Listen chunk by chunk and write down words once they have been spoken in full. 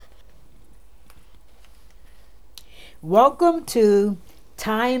Welcome to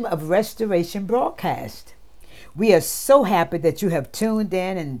Time of Restoration broadcast. We are so happy that you have tuned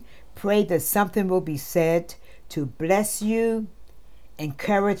in and pray that something will be said to bless you,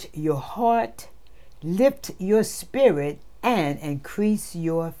 encourage your heart, lift your spirit, and increase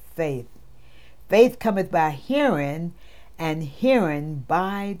your faith. Faith cometh by hearing, and hearing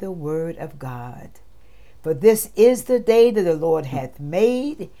by the word of God. For this is the day that the Lord hath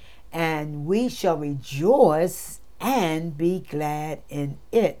made, and we shall rejoice and be glad in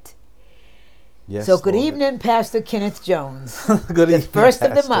it. Yes, So good Lord. evening, Pastor Kenneth Jones. Good The evening, first of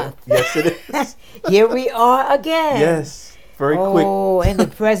the Pastor. month. Yes, it is. Here we are again. Yes, very quick. Oh, in the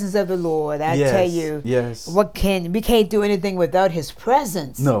presence of the Lord. I tell Yes, you, yes. we can't do anything without his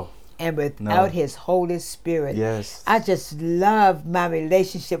presence. No. And without No. his Holy Spirit. Yes. I just love my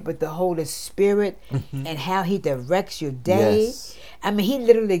relationship with the Holy Spirit and how he directs your day. Yes. I mean, he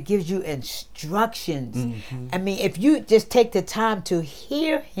literally gives you instructions. I mean, if you just take the time to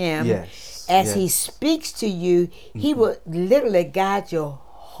hear him Yes. as he Yes. speaks to you, he will literally guide your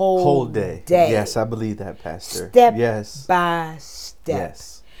Whole day. Yes, I believe that, Pastor. Step Yes. by step.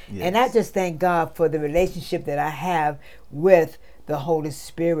 Yes. Yes. And I just thank God for the relationship that I have with the Holy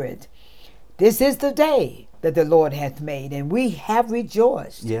Spirit. This is the day that the Lord hath made, and we have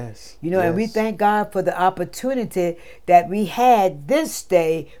rejoiced. Yes. And we Yes. thank God for the opportunity that we had this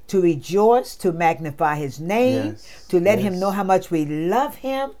day to rejoice, to magnify his name, Yes. to let him Yes. know how much we love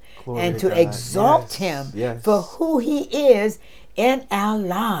him, Glory and to to God. exalt Yes. him Yes. for who he is in our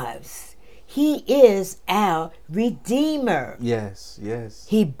lives. He is our Redeemer. Yes. Yes.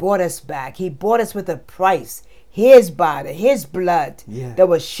 He bought us back. He bought us with a price. His body, his blood Yes. that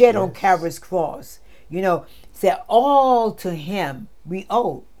was shed on Yes. Calvary's cross. Said all to him we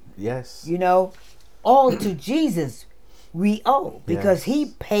owe. Yes. All to Jesus we owe because Yes. he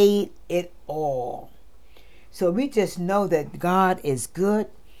paid it all. So we just know that God is good,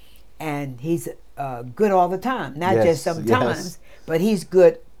 and he's good all the time. Not Yes. just sometimes, Yes. but he's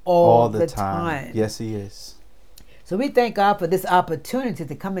good all the time. time. Yes, he is. So we thank God for this opportunity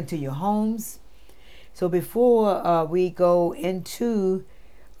to come into your homes. So before we go into,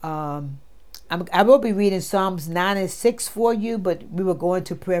 I will be reading Psalms 96 for you, but we will go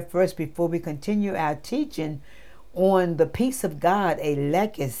into prayer first before we continue our teaching on the peace of God, a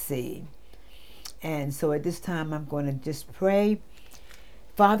legacy. And so at this time, I'm going to just pray.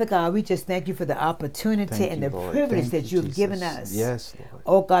 Father God, we just thank you for the opportunity Thank and you, the Lord. privilege Thank that you, you've given Jesus. us. Yes, Lord.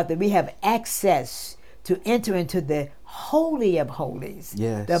 Oh God, that we have access to enter into the Holy of Holies,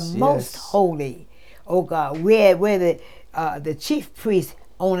 Yes, the most yes. holy. Oh God, where the chief priest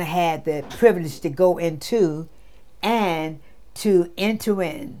only had the privilege to go into and to enter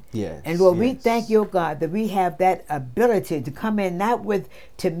in. Yes. And Lord, we yes. thank you, oh God, that we have that ability to come in not with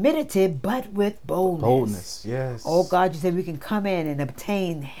timidity, but with boldness. Boldness, yes. Oh God, you said we can come in and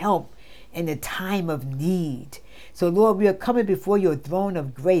obtain help in the time of need. So Lord, we are coming before your throne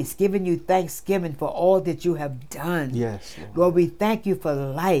of grace, giving you thanksgiving for all that you have done. Yes, Lord. Lord, we thank you for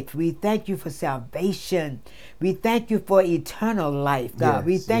life. We thank you for salvation. We thank you for eternal life, God. Yes,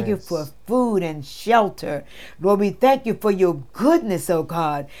 We thank you yes. for food and shelter. Lord, we thank you for your goodness, oh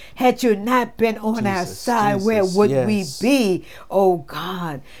God. Had you not been on our Jesus, side, where Jesus, would yes. we be, oh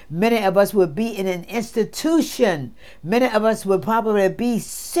God? Many of us would be in an institution. Many of us would probably be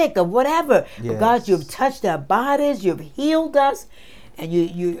sick or whatever. But God, Yes. you've touched our bodies, you've healed us. And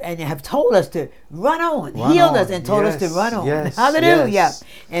you have told us to run on, healed us and told us to Yes, run on. yes, Hallelujah. yes.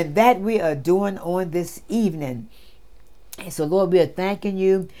 And that we are doing on this evening. And so, Lord, we are thanking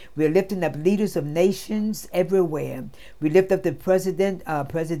you. We are lifting up leaders of nations everywhere. We lift up the president,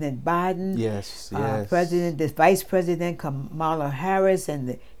 President Biden, Yes, yes. the Vice President Kamala Harris, and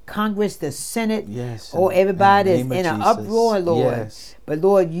the Congress, the Senate. Yes. Oh, in everybody the is name of in an Jesus. uproar, Lord. Yes. But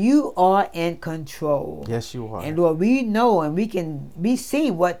Lord, you are in control. Yes, you are. And Lord, we know and we see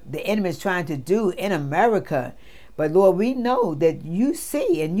what the enemy is trying to do in America. But Lord, we know that you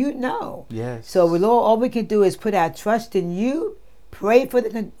see and you know. Yes. So Lord, all we can do is put our trust in you, pray for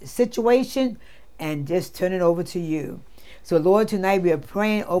the situation, and just turn it over to you. So Lord, tonight we are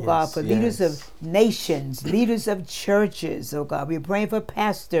praying, oh God, Yes, for leaders yes. of nations, leaders of churches, oh God. We're praying for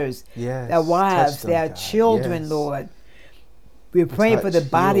pastors, Yes. their wives, Touch them, their God. children, Yes. Lord. We're praying for the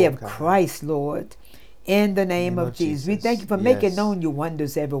Touch, body heal, of God. Christ, Lord. In the name of Jesus. We thank you for making Yes. known your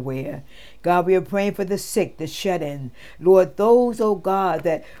wonders everywhere. God, we are praying for the sick, the shut-in. Lord, those, oh God,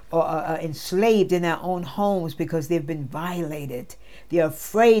 that are enslaved in their own homes because they've been violated. They're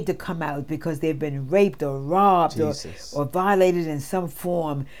afraid to come out because they've been raped or robbed Jesus. or violated in some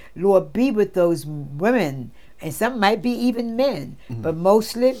form. Lord, be with those women and some might be even men, but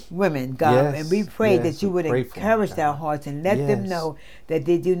mostly women, God. Yes, And we pray yes, that you we would pray for them, encourage their God. hearts and let them Yes. know that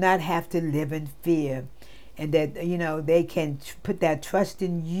they do not have to live in fear, and that, you know, they can put that trust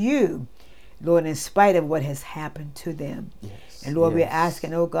in you, Lord, in spite of what has happened to them. Yes. And Lord, yes. we're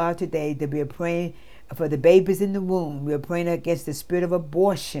asking, oh God, today that we are praying for the babies in the womb. We are praying against the spirit of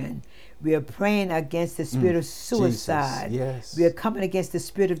abortion. We are praying against the spirit of suicide. Jesus. Yes. We are coming against the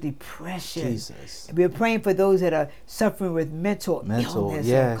spirit of depression. Jesus. We are praying for those that are suffering with mental illness,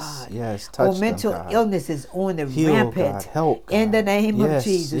 yes, oh God. yes. Touch mental them, God. illness is on the Heal, rampant. God. Help, God. In the name of Yes,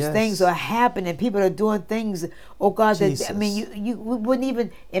 Jesus. yes. Things are happening. People are doing things, oh God, that, I mean, Jesus. you wouldn't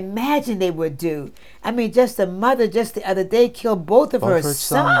even imagine they would do. I mean, just a mother just the other day killed both of her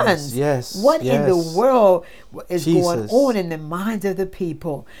sons. Yes. What in the yes. world is going Jesus. on in the minds of the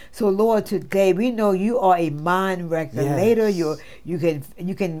people? So Lord, today we know you are a mind regulator. Yes. You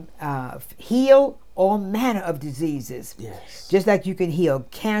can heal all manner of diseases. Yes. Just like you can heal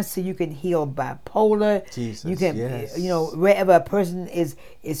cancer, you can heal bipolar. Jesus, you can, yes. you know, wherever a person is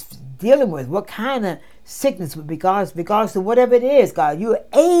dealing with, what kind of sickness, regardless of whatever it is, God, you're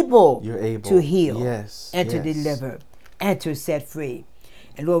able to heal, yes. and to yes. deliver and to set free.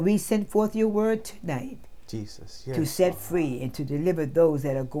 And Lord, we send forth your word tonight, Jesus, yes, to set free and to deliver those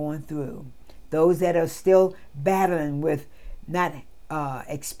that are going through, those that are still battling with not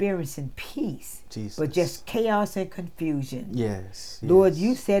experiencing peace, Jesus. but just chaos and confusion. Yes. Lord, yes.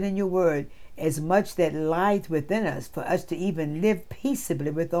 you said in your word, as much that lies within us, for us to even live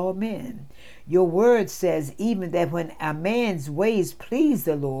peaceably with all men. Your word says even that when a man's ways please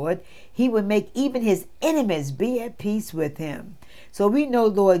the Lord, he will make even his enemies be at peace with him. So we know,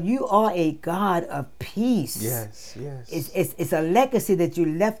 Lord, you are a God of peace. Yes, yes. It's a legacy that you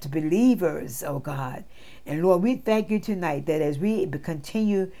left believers, oh God. And Lord, we thank you tonight that as we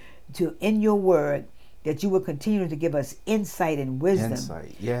continue to, in your word, that you will continue to give us insight and wisdom.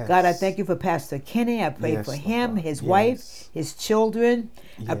 Insight, yes. God, I thank you for Pastor Kenny. I pray Yes, for him, Lord. his Yes. wife, his children.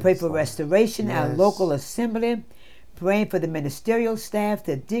 I pray Yes, for Lord. restoration, our Yes. local assembly. Praying for the ministerial staff,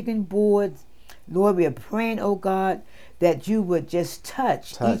 the digging boards. Lord, we are praying, oh God, that you would just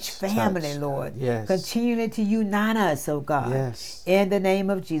touch each family, Lord. Yes. Continue to unite us, oh God. Yes. In the name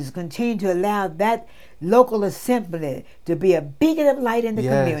of Jesus. Continue to allow that local assembly to be a beacon of light in the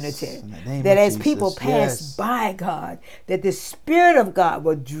community. In the name that of as Jesus. people pass Yes. by, God, that the Spirit of God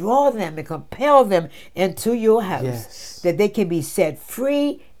will draw them and compel them into your house. Yes. That they can be set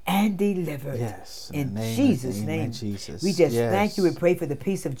free and delivered. Yes. In the name Jesus' of, name. Jesus. We just yes. thank you. We pray for the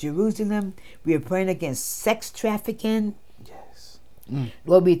peace of Jerusalem. We are praying against sex trafficking. Yes.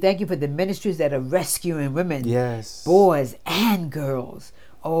 Lord, we thank you for the ministries that are rescuing women, Yes. boys, and girls.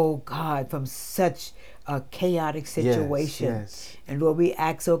 Oh, God, from such a chaotic situation. Yes. And Lord, we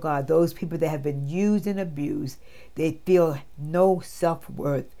ask, oh God, those people that have been used and abused, they feel no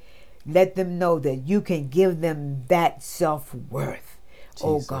self-worth. Let them know that you can give them that self-worth.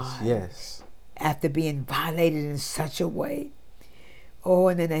 Oh God. Yes. After being violated in such a way. Oh,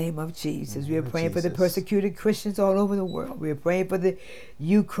 in the name of Jesus. We are praying for the persecuted Christians all over the world. We are praying for the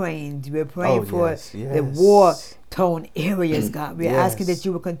Ukraine. We are praying for the war-torn areas, God. We are asking that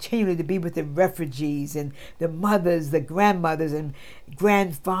you will continue to be with the refugees and the mothers, the grandmothers, and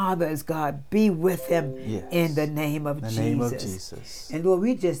grandfathers, God. Be with them in the name of Jesus. And Lord,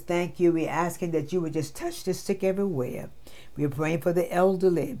 we just thank you. We're asking that you would just touch the sick everywhere. We are praying for the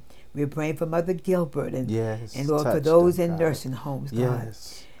elderly. We're praying for Mother Gilbert and Lord, for those in nursing homes, God.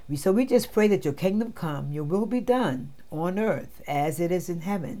 So we just pray that your kingdom come, your will be done on earth as it is in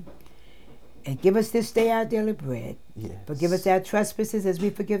heaven. And give us this day our daily bread. Forgive us our trespasses as we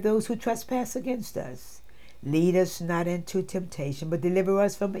forgive those who trespass against us. Lead us not into temptation, but deliver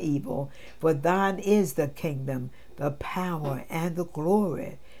us from evil. For thine is the kingdom, the power, and the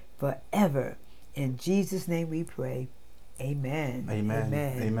glory forever. In Jesus' name we pray. Amen. Amen.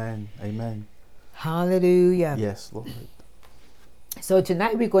 Amen. Amen. Hallelujah. Yes, Lord. So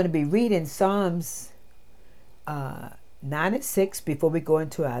tonight we're going to be reading Psalms 9 and 6 before we go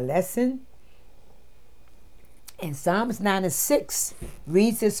into our lesson. And Psalms 9 and 6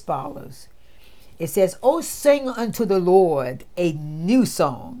 reads as follows. It says, "O sing unto the Lord a new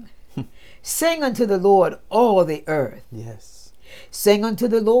song. Sing unto the Lord all the earth. Yes. Sing unto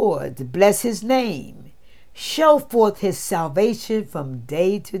the Lord, bless his name. Show forth his salvation from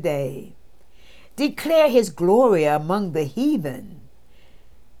day to day. Declare his glory among the heathen,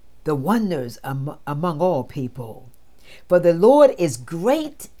 the wonders among all people. For the Lord is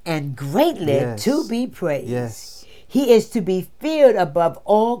great and greatly to be praised. Yes. He is to be feared above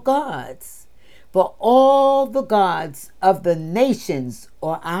all gods. For all the gods of the nations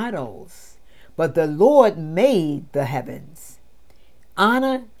are idols, but the Lord made the heavens.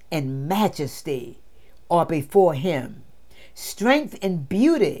 Honor and majesty are before him. Strength and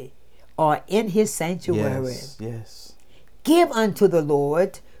beauty are in his sanctuary. Yes, yes. Give unto the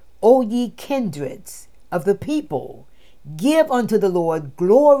Lord, O ye kindreds of the people. Give unto the Lord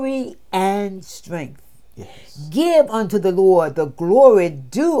glory and strength. Yes. Give unto the Lord the glory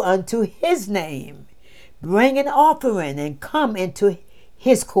due unto his name. Bring an offering and come into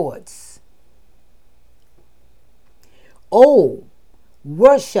his courts. Oh,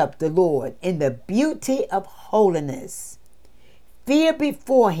 worship the Lord in the beauty of holiness. Fear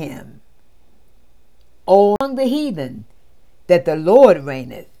before him, all among the heathen, that the Lord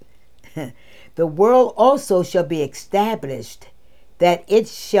reigneth. The world also shall be established, that it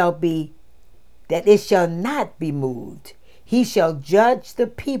shall not be moved. He shall judge the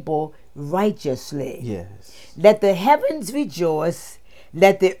people righteously. Yes. Let the heavens rejoice,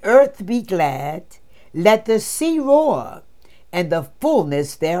 let the earth be glad, let the sea roar, and the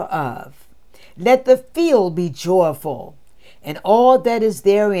fullness thereof. Let the field be joyful, and all that is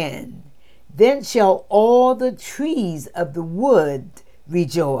therein. Then shall all the trees of the wood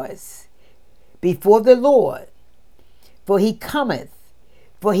rejoice before the Lord, for he cometh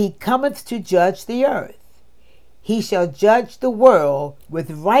to judge the earth. He shall judge the world with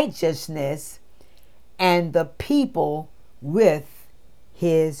righteousness, and the people with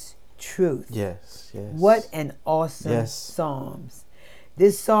his truth. Yes, yes. What an awesome Psalms.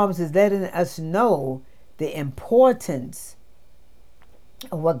 This Psalms is letting us know the importance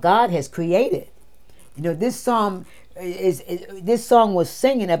of what God has created. You know, this song was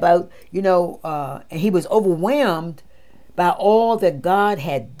singing about, and he was overwhelmed by all that God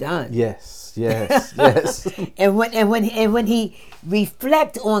had done. Yes, yes, yes. and when he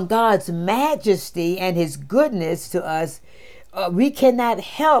reflect on God's majesty and his goodness to us, we cannot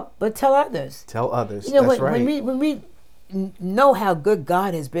help but tell others. Tell others. You know, That's when right. we know how good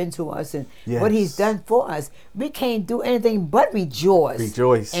God has been to us and what he's done for us, we can't do anything but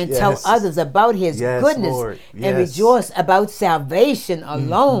rejoice and tell others about his goodness, Lord. And rejoice about salvation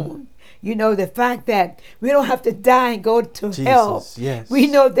alone. You know, the fact that we don't have to die and go to hell. Yes. We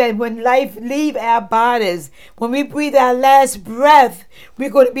know that when life leave our bodies, when we breathe our last breath,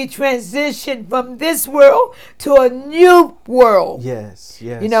 we're going to be transitioned from this world to a new world. Yes,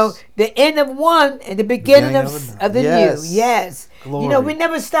 yes. You know, the end of one and the beginning of the new. Yes. Glory. You know, we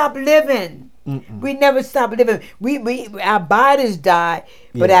never stop living. We never stop living. We our bodies die,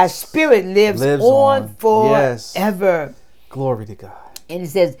 but our spirit lives on forever. Glory to God. And it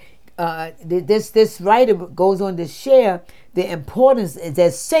says, this writer goes on to share the importance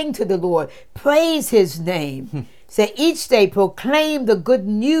that sing to the Lord, praise his name. Say each day proclaim the good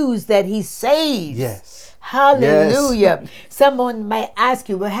news that he saves. Yes. Hallelujah. Yes. Someone might ask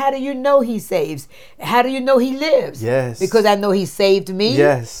you, well, how do you know he saves? How do you know he lives? Yes. Because I know he saved me.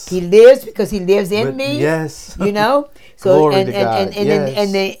 Yes. He lives because he lives in me. Yes. You know? So Glory to God.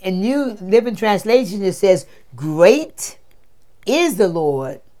 In the New Living Translation it says, great is the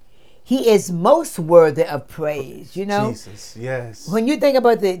Lord. He is most worthy of praise, you know. Jesus, yes. When you think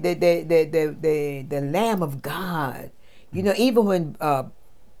about the Lamb of God, you know, even when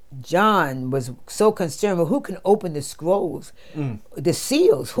John was so concerned with who can open the scrolls, the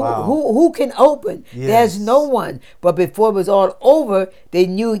seals, who can open? Yes. There's no one. But before it was all over, they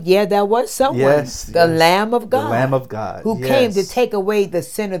knew, there was someone. Yes, the Lamb of God. The Lamb of God. Who came to take away the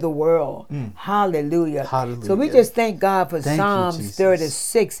sin of the world. Hallelujah. Hallelujah. So we just thank God for Psalms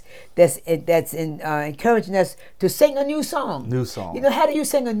 36 that's encouraging us to sing a new song. New song. You know, how do you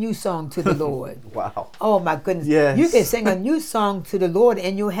sing a new song to the Lord? Wow. Oh my goodness. Yes. You can sing a new song to the Lord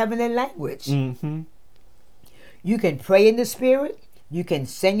in your heavenly language. You can pray in the Spirit. You can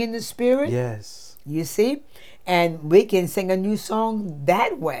sing in the Spirit. Yes. You see? And we can sing a new song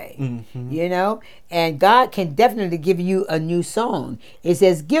that way, you know? And God can definitely give you a new song. It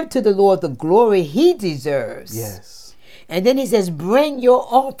says, give to the Lord the glory he deserves. Yes. And then he says, bring your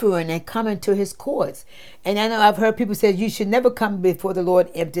offering and come into his courts. And I know I've heard people say you should never come before the Lord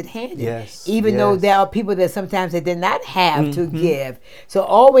empty-handed. Yes. Even though there are people that sometimes they did not have to give. So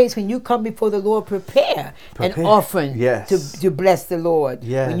always when you come before the Lord, prepare. An offering to bless the Lord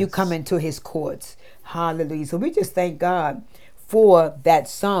when you come into his courts. Hallelujah. So we just thank God for that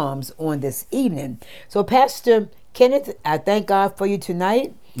Psalms on this evening. So Pastor Kenneth, I thank God for you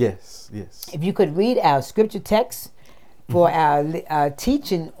tonight. Yes, yes. If you could read our scripture text for our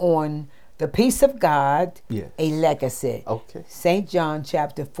teaching on the peace of God, a legacy. Okay. St. John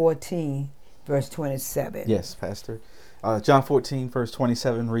chapter 14, verse 27. Yes, Pastor. John 14, verse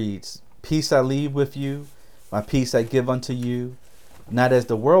 27 reads, peace I leave with you, my peace I give unto you, not as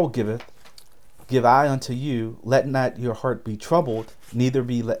the world giveth, give I unto you. Let not your heart be troubled, neither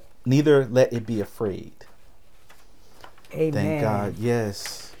let it be afraid. Amen. Thank God.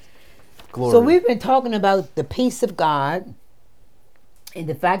 Yes. Glory. So we've been talking about the peace of God and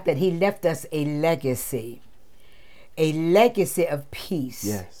the fact that he left us a legacy of peace.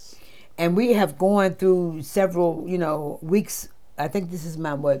 Yes. And we have gone through several, weeks. I think this is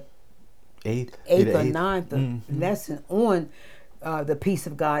my eighth or ninth lesson on the peace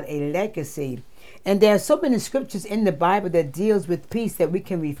of God, a legacy. And there are so many scriptures in the Bible that deals with peace that we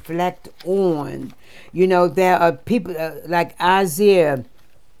can reflect on. There are people like Isaiah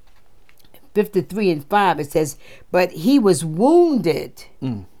 53:5. It says, "But he was wounded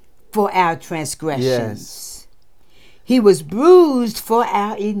for our transgressions. Yes. He was bruised for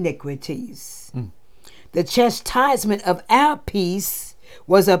our iniquities. The chastisement of our peace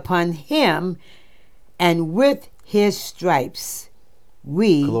was upon him, and with his stripes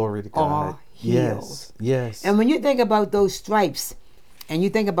we Glory to God. are healed." Yes. Yes. And when you think about those stripes and you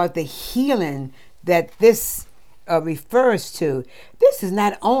think about the healing that this refers to, this is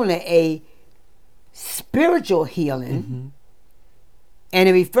not only a spiritual healing, and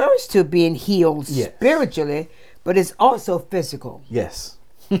it refers to being healed spiritually, but it's also physical. Yes.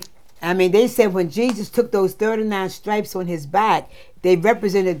 I mean, they said when Jesus took those 39 stripes on his back, they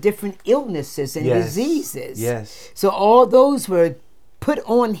represented different illnesses and diseases. Yes. So all those were put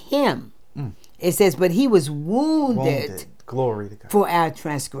on him. It says, but he was wounded Glory to God. for our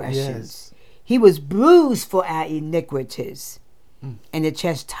transgressions. Yes. He was bruised for our iniquities. And the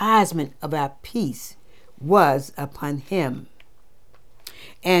chastisement of our peace was upon him.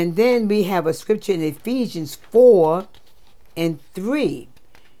 And then we have a scripture in Ephesians 4:3.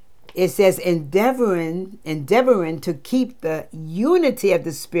 It says, endeavoring to keep the unity of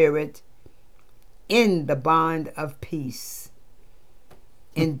the Spirit in the bond of peace.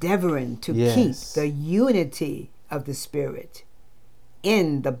 Endeavoring to keep the unity of the Spirit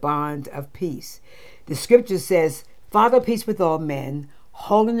in the bond of peace. The scripture says, "Father, peace with all men,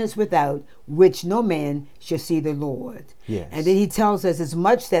 holiness without which no man shall see the Lord." Yes. And then he tells us, "As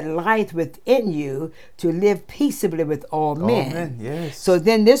much that lieth within you, to live peaceably with all men." Amen. Yes. So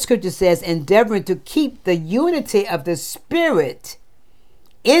then this scripture says, endeavoring to keep the unity of the Spirit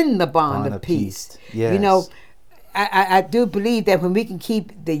in the bond of peace. Yes. I do believe that when we can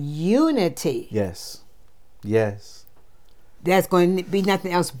keep the unity, yes, there's going to be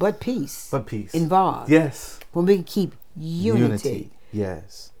nothing else but peace involved. Yes. When we can keep unity.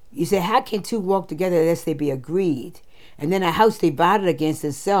 Yes. You say, how can two walk together unless they be agreed? And then a house divided against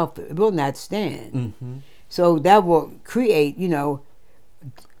itself will not stand. So that will create,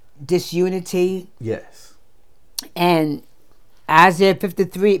 disunity. Yes. And Isaiah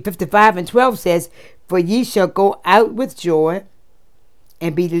 55:12 says, "For ye shall go out with joy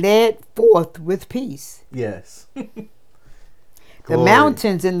and be led forth with peace." Yes. The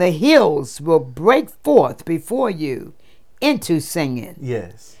mountains and the hills will break forth before you into singing.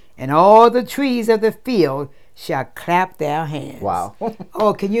 Yes. And all the trees of the field shall clap their hands. Wow.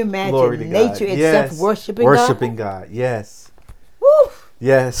 Oh, can you imagine Glory to nature God. itself worshiping God? Yes. Woo!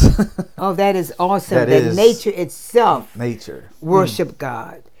 Yes. Oh, that is awesome. That is nature itself worship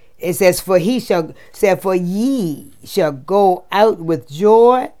God. It says, for ye shall go out with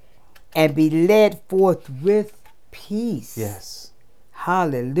joy and be led forth with peace. Yes.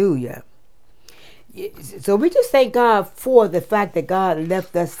 Hallelujah. So we just thank God for the fact that God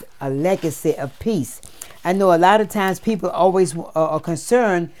left us a legacy of peace. I know a lot of times people always are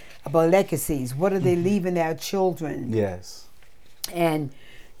concerned about legacies. What are they leaving their children? Yes. And,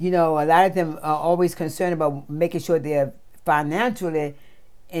 a lot of them are always concerned about making sure they're financially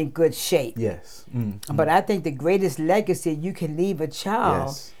in good shape. Yes. But I think the greatest legacy you can leave a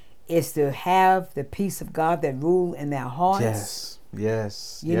child is to have the peace of God that rule in their hearts.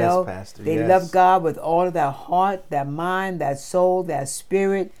 Yes. Pastor. They love God with all of their heart, their mind, their soul, their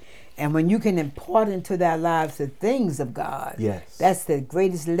spirit. And when you can impart into their lives the things of God, that's the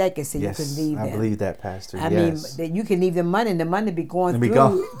greatest legacy you can leave them. I believe that, Pastor. I mean, that you can leave them money, and the money be going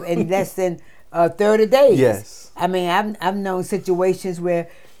through in less than 30 days. Yes. I mean, I've known situations where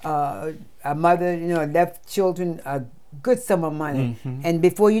a mother, left children a good sum of money, and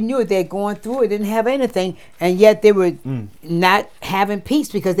before you knew it, they're going through it, didn't have anything, and yet they were not having peace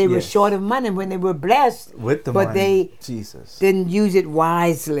because they were short of money when they were blessed with the money, but they didn't use it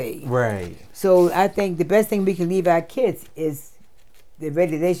wisely. Right. So I think the best thing we can leave our kids is the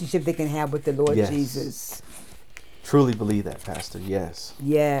relationship they can have with the Lord Jesus. Truly believe that, Pastor. Yes.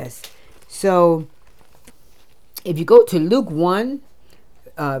 Yes. So if you go to Luke 1,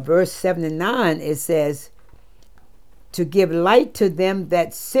 verse 7 and 9, it says, to give light to them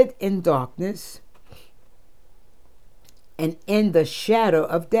that sit in darkness and in the shadow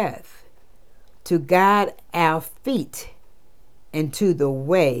of death, to guide our feet into the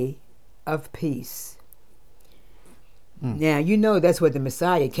way of peace. Now, you know that's what the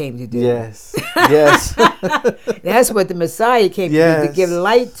Messiah came to do. Yes. Yes. That's what the Messiah came to do, to give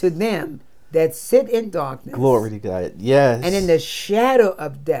light to them that sit in darkness. Glory to God. Yes. And in the shadow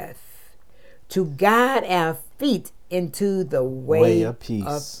of death, to guide our feet into the way of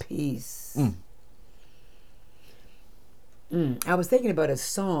peace. I was thinking about a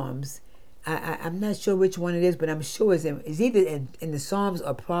Psalms. I'm not sure which one it is, but I'm sure it's either in the Psalms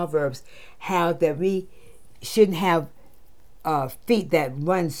or Proverbs, how that we shouldn't have feet that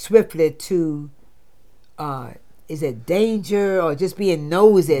run swiftly to is it danger or just being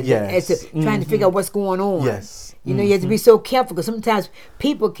nosy as to trying to figure out what's going on. Yes. You know, you have to be so careful because sometimes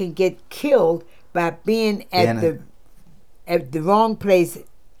people can get killed by being at the wrong place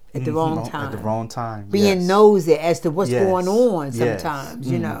at the wrong time. At the wrong time. Being nosy as to what's going on sometimes,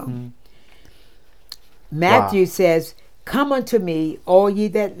 you know. Matthew says, "Come unto me, all ye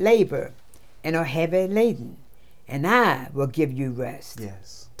that labor and are heavy laden, and I will give you rest.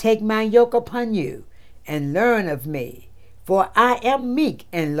 Yes. Take my yoke upon you and learn of me, for I am meek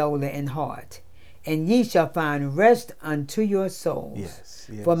and lowly in heart, and ye shall find rest unto your souls. Yes.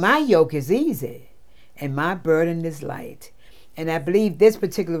 Yes. For my yoke is easy and my burden is light." And I believe this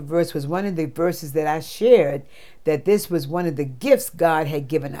particular verse was one of the verses that I shared, that this was one of the gifts God had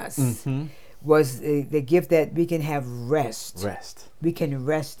given us, was the gift that we can have rest. We can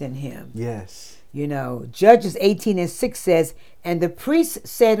rest in him. Yes. You know, Judges 18:6 says, "And the priest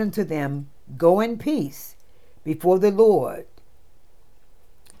said unto them, Go in peace before the Lord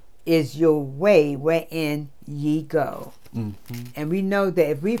is your way wherein ye go." And we know that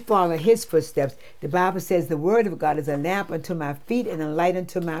if we follow his footsteps, the Bible says the word of God is a lamp unto my feet and a light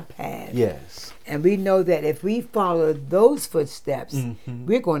unto my path. Yes. And we know that if we follow those footsteps,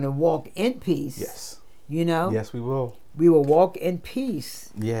 we're going to walk in peace. Yes. You know? Yes, we will. We will walk in peace.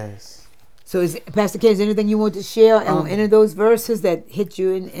 Yes. So, Pastor K, is there anything you want to share on any of those verses that hit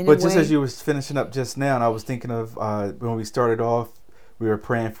you in a way? But just as you was finishing up just now, and I was thinking of when we started off, we were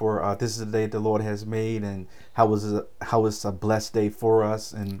praying for this is the day the Lord has made, and how it's a blessed day for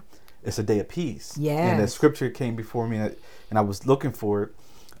us, and it's a day of peace. Yeah. And the scripture came before me, and I was looking for it.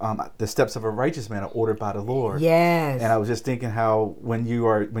 The steps of a righteous man are ordered by the Lord. Yes. And I was just thinking how when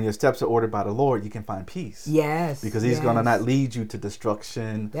your steps are ordered by the Lord, you can find peace. Yes. Because He's going to not lead you to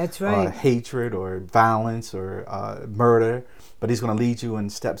destruction. That's right. Hatred or violence or murder, but He's going to lead you in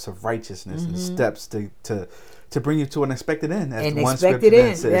steps of righteousness and steps to bring you to an expected end. As An one expected scripture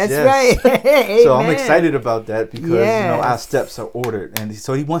end. says. That's right. So I'm excited about that because our Yes. steps are ordered, and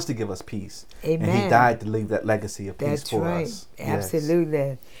so He wants to give us peace. Amen. And He died to leave that legacy of peace for us. That's right.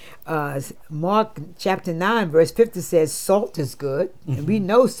 Absolutely. Mark chapter 9 verse 50 says salt is good, and we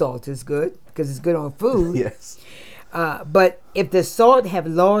know salt is good because it's good on food. Yes. But if the salt have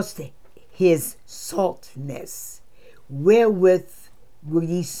lost his saltness, wherewith will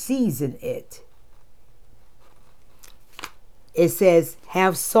ye season it? It says,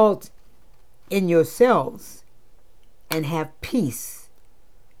 have salt in yourselves and have peace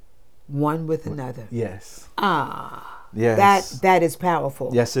one with another. Yes. Yes. That is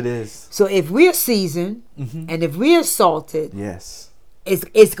powerful. Yes, it is. So if we're seasoned and if we're salted, Yes.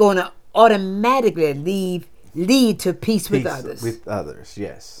 it's going to automatically lead to peace with others. With others,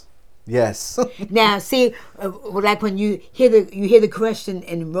 yes. Yes. Now, see, like when you hear the question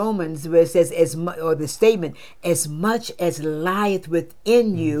in Romans where it says, or the statement, as much as lieth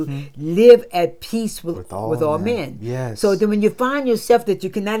within you, live at peace with all men. Yes. So then when you find yourself that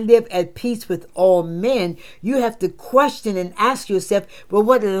you cannot live at peace with all men, you have to question and ask yourself, well,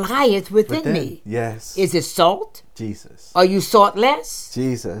 what lieth within me? Yes. Is it salt? Jesus. Are you saltless?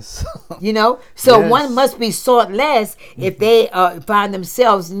 Jesus. You know, so Yes. one must be saltless if they find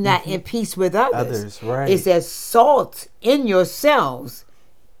themselves not in peace with others. Right. It says salt in yourselves.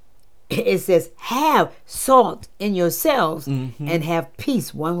 It says have salt in yourselves and have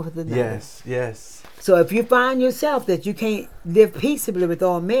peace one with another. Yes, yes. So if you find yourself that you can't live peaceably with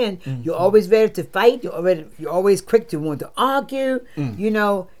all men, you're always ready to fight. You're always quick to want to argue. You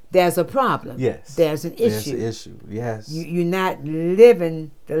know, there's a problem. Yes. There's an issue. There's an issue. Yes. You're not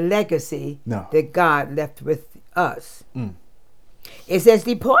living the legacy No. that God left with us. It says,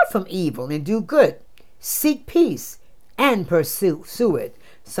 depart from evil and do good. Seek peace and pursue it.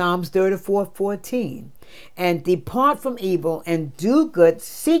 Psalms 34:14. And depart from evil and do good.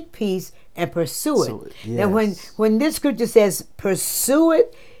 Seek peace and pursue it. Yes. Now, when this scripture says pursue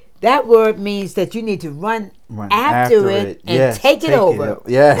it, That word means that you need to run Run after it and Yes, take it over.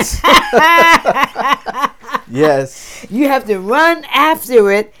 Yes. Yes. You have to run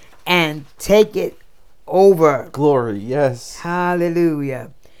after it and take it over. Glory. Yes.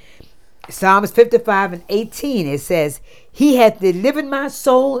 Hallelujah. Psalms 55:18, it says, He hath delivered my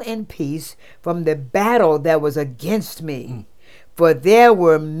soul in peace from the battle that was against me, for there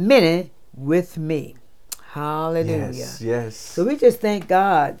were many with me. Hallelujah. Yes. Yes. So we just thank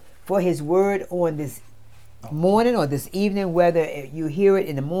God for his word on this morning or this evening, whether you hear it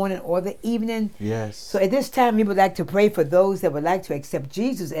in the morning or the evening. Yes. So at this time, we would like to pray for those that would like to accept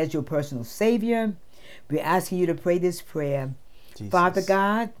Jesus as your personal Savior. We're asking you to pray this prayer. Jesus. Father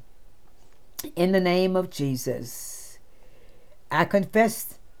God, in the name of Jesus, I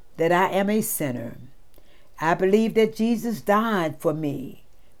confess that I am a sinner. I believe that Jesus died for me,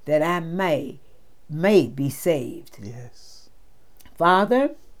 that I may be saved. Yes.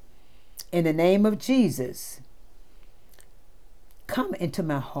 Father, in the name of Jesus, come into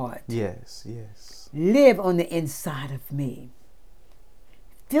my heart. Yes. Yes. Live on the inside of me.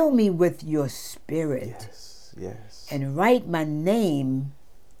 Fill me with your spirit. Yes. Yes. And write my name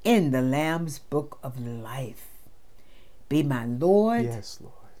in the Lamb's Book of Life. Be my Lord, Yes,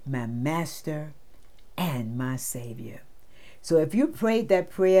 Lord. my Master, and my Savior. So if you prayed that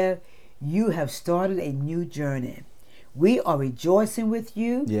prayer, you have started a new journey. We are rejoicing with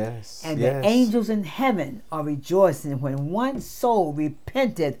you. Yes. And yes. the angels in heaven are rejoicing when one soul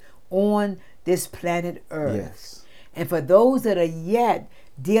repented on this planet Earth. Yes. And for those that are yet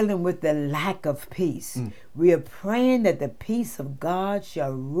dealing with the lack of peace, we are praying that the peace of God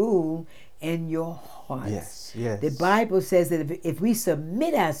shall rule in your hearts. Yes. Yes. The Bible says that if we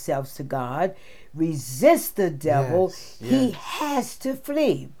submit ourselves to God, resist the devil, Yes, he yes. has to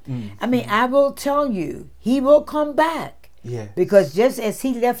flee. I mean, I will tell you, he will come back. Yes. Because just as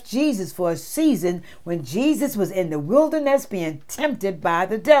he left Jesus for a season, when Jesus was in the wilderness being tempted by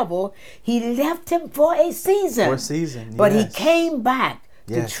the devil, he left him for a season. For a season, But yes. he came back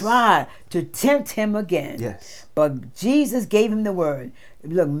to Yes. try to tempt him again. Yes. But Jesus gave him the word.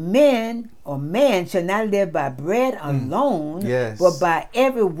 Look, man shall not live by bread alone, Yes. but by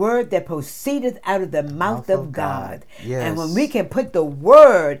every word that proceedeth out of the mouth of God. Yes. And when we can put the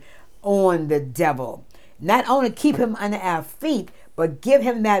word on the devil, not only keep him under our feet, but give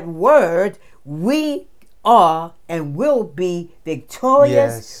him that word, we are and will be victorious.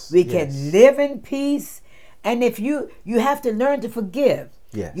 Yes, We yes. can live in peace. And if you have to learn to forgive.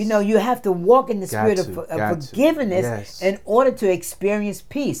 Yes. You know, you have to walk in the Got spirit to, of got to. forgiveness Yes. in order to experience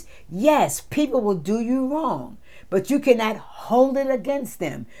peace. Yes, people will do you wrong, but you cannot hold it against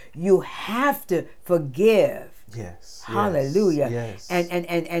them. You have to forgive. Yes. Hallelujah. Yes.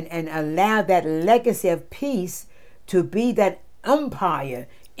 And allow that legacy of peace to be that umpire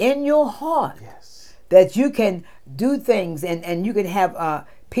in your heart. Yes. That you can do things and you can have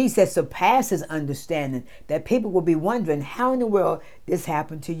peace that surpasses understanding, that people will be wondering how in the world this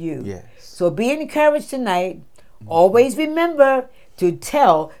happened to you. Yes. So be encouraged tonight. Always remember to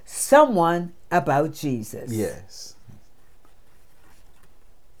tell someone about Jesus. Yes.